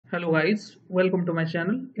Hello guys, welcome to my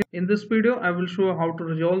channel. In this video, I will show how to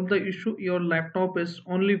resolve the issue your laptop is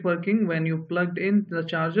only working when you plugged in the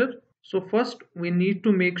charger. So first, we need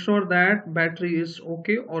to make sure that battery is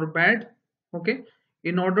okay or bad. Okay.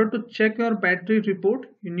 In order to check your battery report,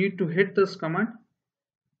 you need to hit this command.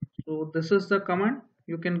 So this is the command.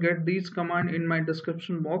 You can get these command in my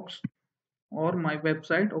description box or my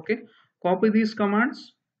website. Okay. Copy these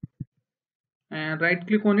commands and right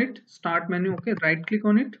click on it. Start menu. Okay. Right click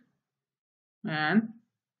on it and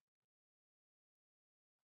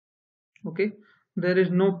okay, there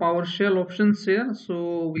is no PowerShell options here,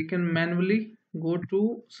 so we can manually go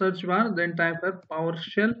to search bar, then type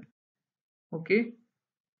PowerShell. Okay,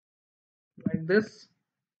 like this.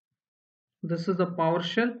 This is the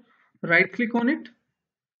PowerShell. Right click on it.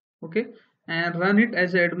 Okay, and run it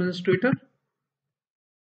as an administrator.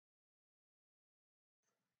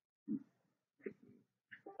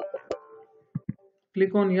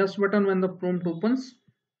 Click on yes button when the prompt opens.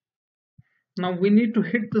 Now we need to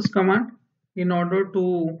hit this command in order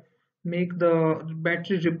to make the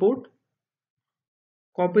battery report.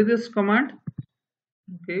 Copy this command.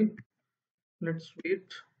 Okay, let's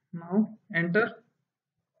wait. Now enter.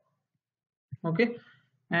 Okay,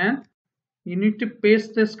 and you need to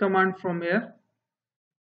paste this command from here.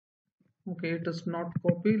 Okay, it is not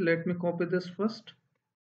copy. Let me copy this first.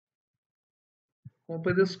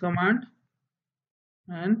 Copy this command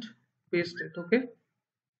and paste it. Okay,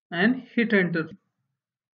 and hit enter.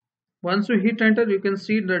 Once you hit enter, you can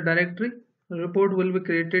see the directory report will be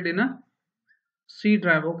created in a C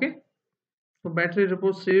drive. Okay, so battery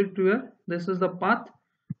report saved to here. This is the path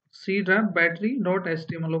C drive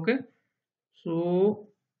battery.html. Okay, so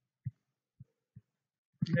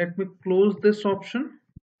let me close this option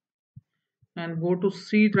and go to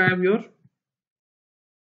C drive your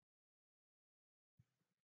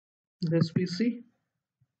this PC.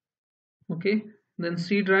 Okay, then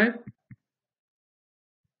C drive,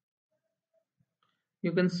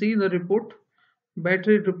 you can see the report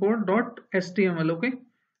batteryreport.html. Okay,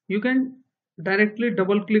 you can directly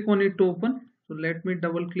double click on it to open, so let me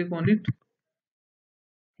double click on it.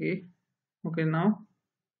 Okay, now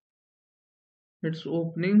it's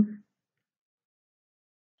opening.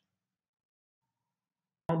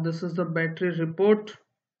 Now this is the battery report.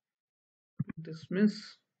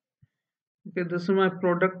 Dismiss. Okay, this is my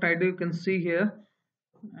product ID, you can see here,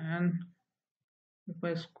 and if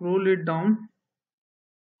I scroll it down,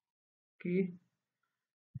 okay,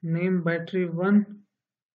 name battery 1.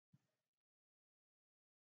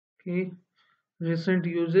 Okay, recent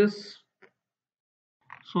uses.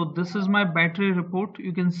 So this is my battery report.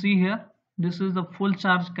 You can see here, this is the full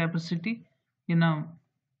charge capacity in a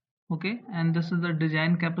okay, and this is the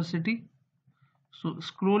design capacity. So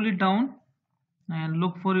scroll it down and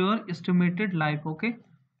look for your estimated life. Okay,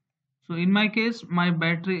 so in my case my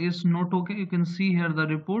battery is not okay. You can see here the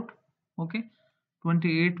report. Okay,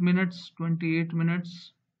 28 minutes, 28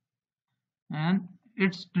 minutes, and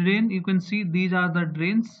its drain, you can see these are the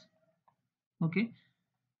drains. Okay,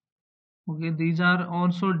 these are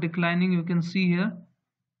also declining. You can see here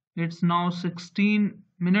it's now 16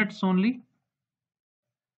 minutes only,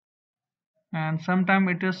 and sometime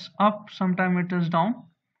it is up, sometime it is down.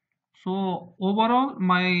 So overall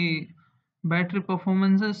my battery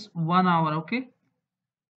performance is 1 hour. Okay,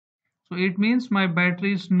 so it means my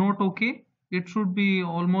battery is not okay. It should be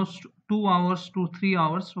almost 2 hours to 3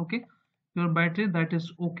 hours. Okay, your battery that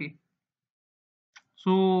is okay.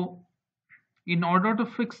 So in order to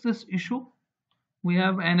fix this issue, we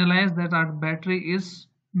have analyzed that our battery is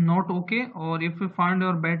not okay, or if you find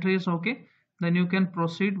your battery is okay, then you can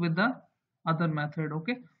proceed with the other method.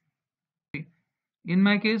 Okay, in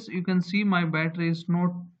my case you can see my battery is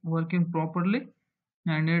not working properly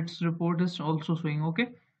and its report is also showing. Okay,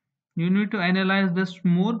 you need to analyze this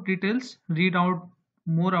more details, read out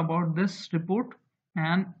more about this report,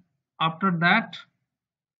 and after that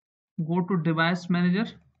go to device manager.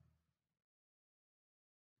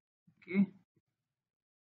 Okay,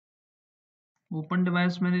 open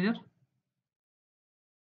device manager.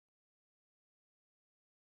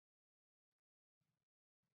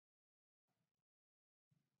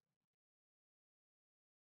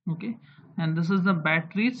 Okay, and this is the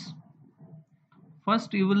batteries.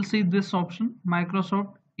 First you will see this option,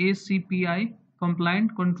 Microsoft ACPI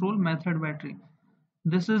compliant control method battery.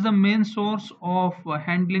 This is the main source of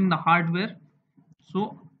handling the hardware.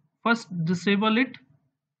 So first disable it.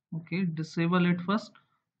 Okay, disable it first.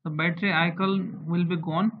 The battery icon will be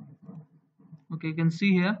gone. Okay, you can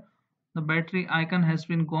see here the battery icon has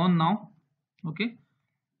been gone now. Okay,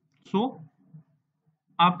 so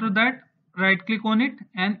after that right click on it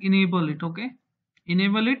and enable it. Okay,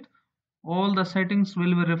 enable it, all the settings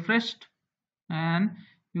will be refreshed, and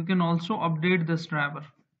you can also update this driver.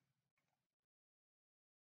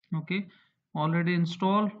 Okay, already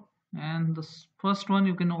installed, and this first one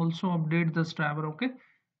you can also update this driver.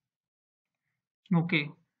 Okay,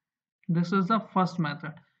 this is the first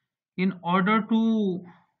method. In order to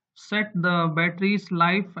set the battery's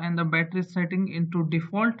life and the battery setting into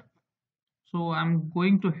default, so I'm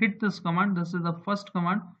going to hit this command. This is the first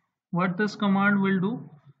command. What this command will do,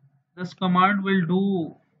 this command will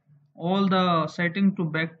do all the setting to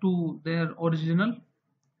back to their original.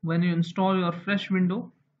 When you install your fresh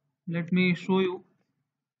window, let me show you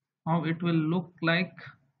how it will look like.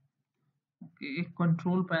 Okay,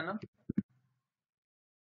 control panel.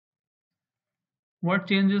 What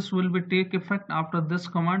changes will be take effect after this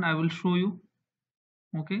command, I will show you.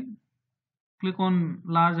 Okay, click on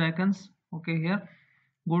large icons. Okay, here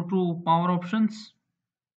go to power options.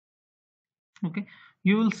 Okay,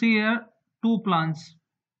 you will see here two plans,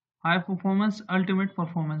 high performance, ultimate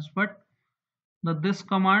performance, but this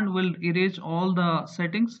command will erase all the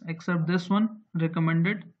settings except this one,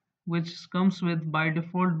 recommended, which comes with by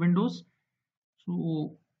default Windows.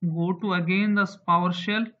 So go to again the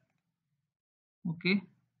PowerShell. Okay,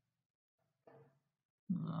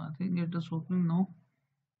 I think it is opening now.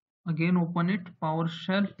 Again open it,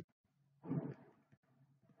 PowerShell,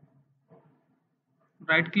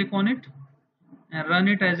 right click on it and run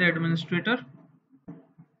it as an administrator.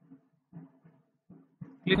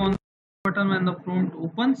 Click on the button when the prompt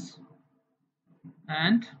opens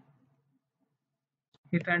and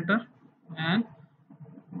hit enter, and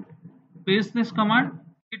paste this command,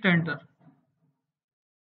 hit enter.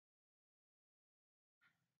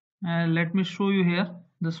 And let me show you here,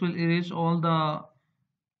 this will erase all the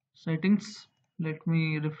settings. Let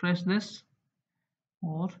me refresh this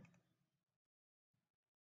or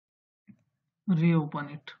reopen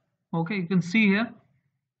it. Okay, you can see here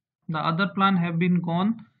the other plan have been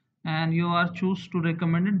gone and you are choose to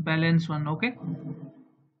recommended balance one. Okay,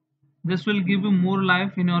 this will give you more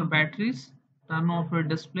life in your batteries. Turn off your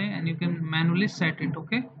display and you can manually set it.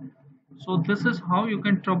 Okay, so this is how you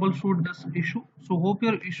can troubleshoot this issue. So hope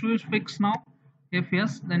your issue is fixed now. If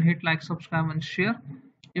yes, then hit like, subscribe and share.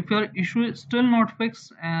 If your issue is still not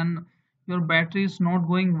fixed and your battery is not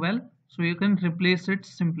going well, so you can replace it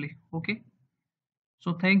simply. Okay,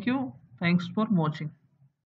 so thank you, thanks for watching.